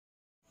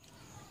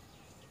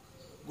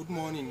Good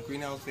morning,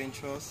 Greenhouse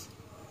Ventures.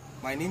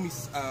 My name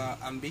is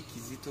Ambe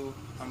Kizito.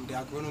 I'm the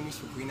agronomist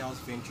for Greenhouse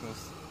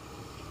Ventures.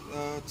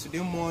 Today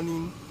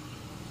morning,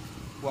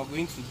 we are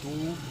going to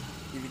do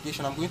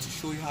irrigation. I'm going to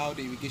show you how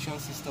the irrigation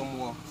system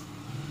works.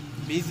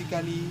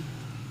 Basically,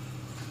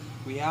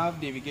 we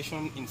have the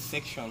irrigation in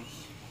sections,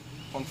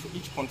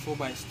 each controlled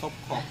by a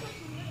stopcock.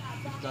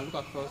 If you can look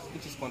across,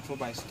 it is controlled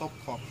by a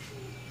stopcock.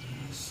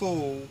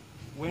 So,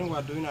 when we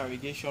are doing our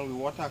irrigation, we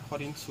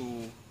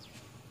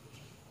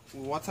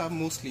water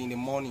mostly in the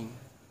morning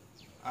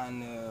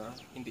and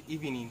in the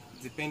evening,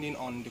 depending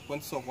on the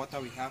quantity of water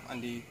we have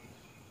and the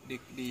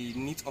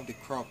needs of the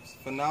crops.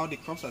 For now, the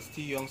crops are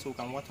still young, so we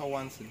can water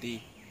once a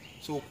day.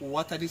 So we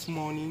water this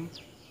morning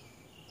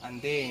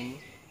and then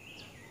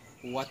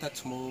we water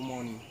tomorrow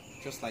morning,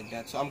 just like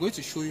that. So I'm going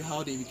to show you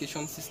how the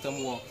irrigation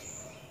system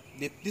works.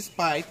 This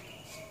pipe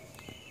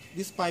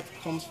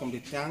comes from the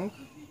tank,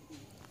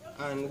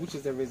 and which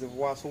is the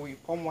reservoir. So we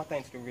pump water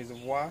into the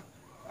reservoir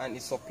and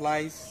it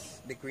supplies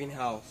the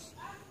greenhouse.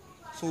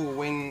 So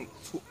when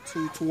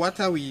to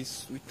water, we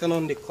turn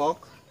on the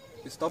cock,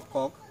 the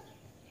stopcock.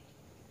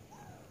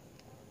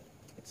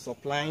 It's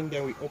supplying.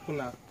 Then we open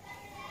our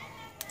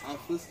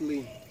first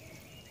lane.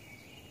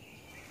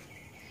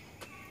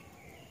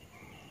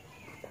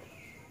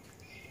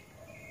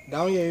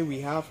 Down here we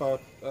have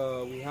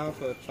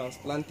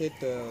transplanted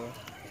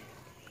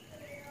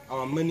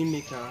our money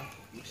maker,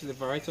 which is a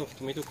variety of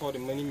tomato called the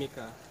money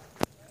maker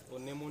or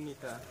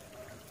Nemonita.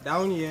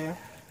 Down here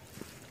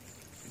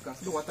you can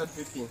see the water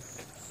dripping.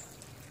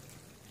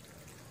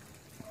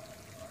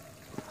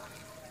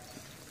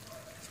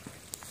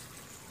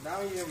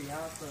 Down here we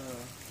have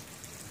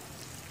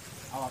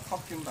our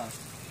cucumber.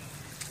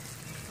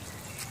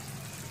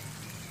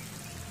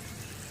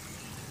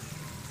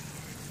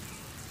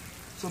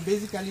 So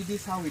basically this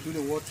is how we do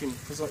the watering.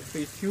 For a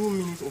few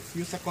minutes or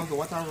few seconds the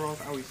water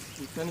runs and we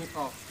turn it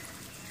off.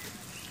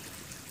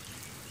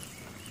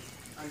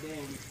 And then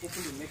we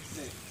open the next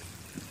set.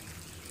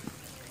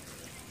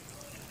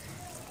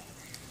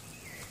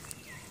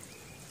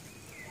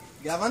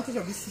 The advantage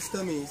of this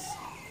system is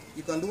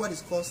you can do what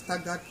is called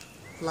staggered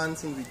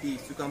planting with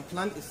this. You can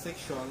plant a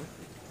section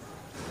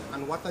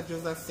and water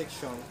just that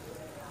section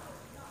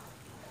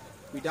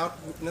without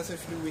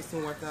necessarily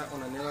wasting water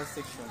on another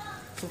section.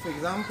 So for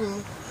example,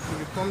 if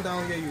you come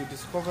down here, you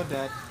discover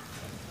that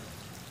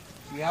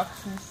we have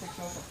two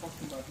sections of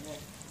cucumber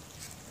here.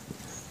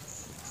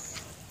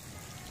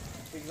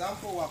 For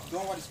example, we have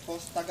done what is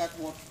called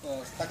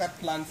staggered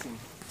planting.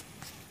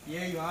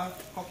 Here you have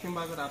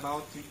cucumbers that are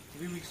about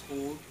 3 weeks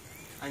old,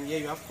 and here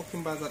you have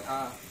cucumbers that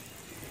are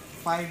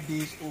 5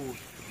 days old.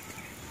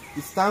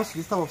 It stands to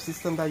this type of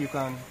system that you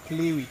can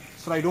play with,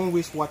 so that you don't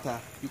waste water.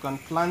 You can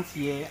plant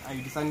here and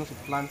you decide not to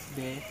plant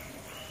there.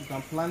 You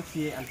can plant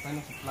here and decide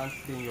not to plant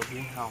there in your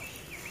greenhouse.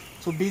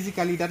 So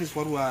basically that is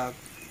what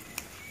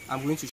I'm going to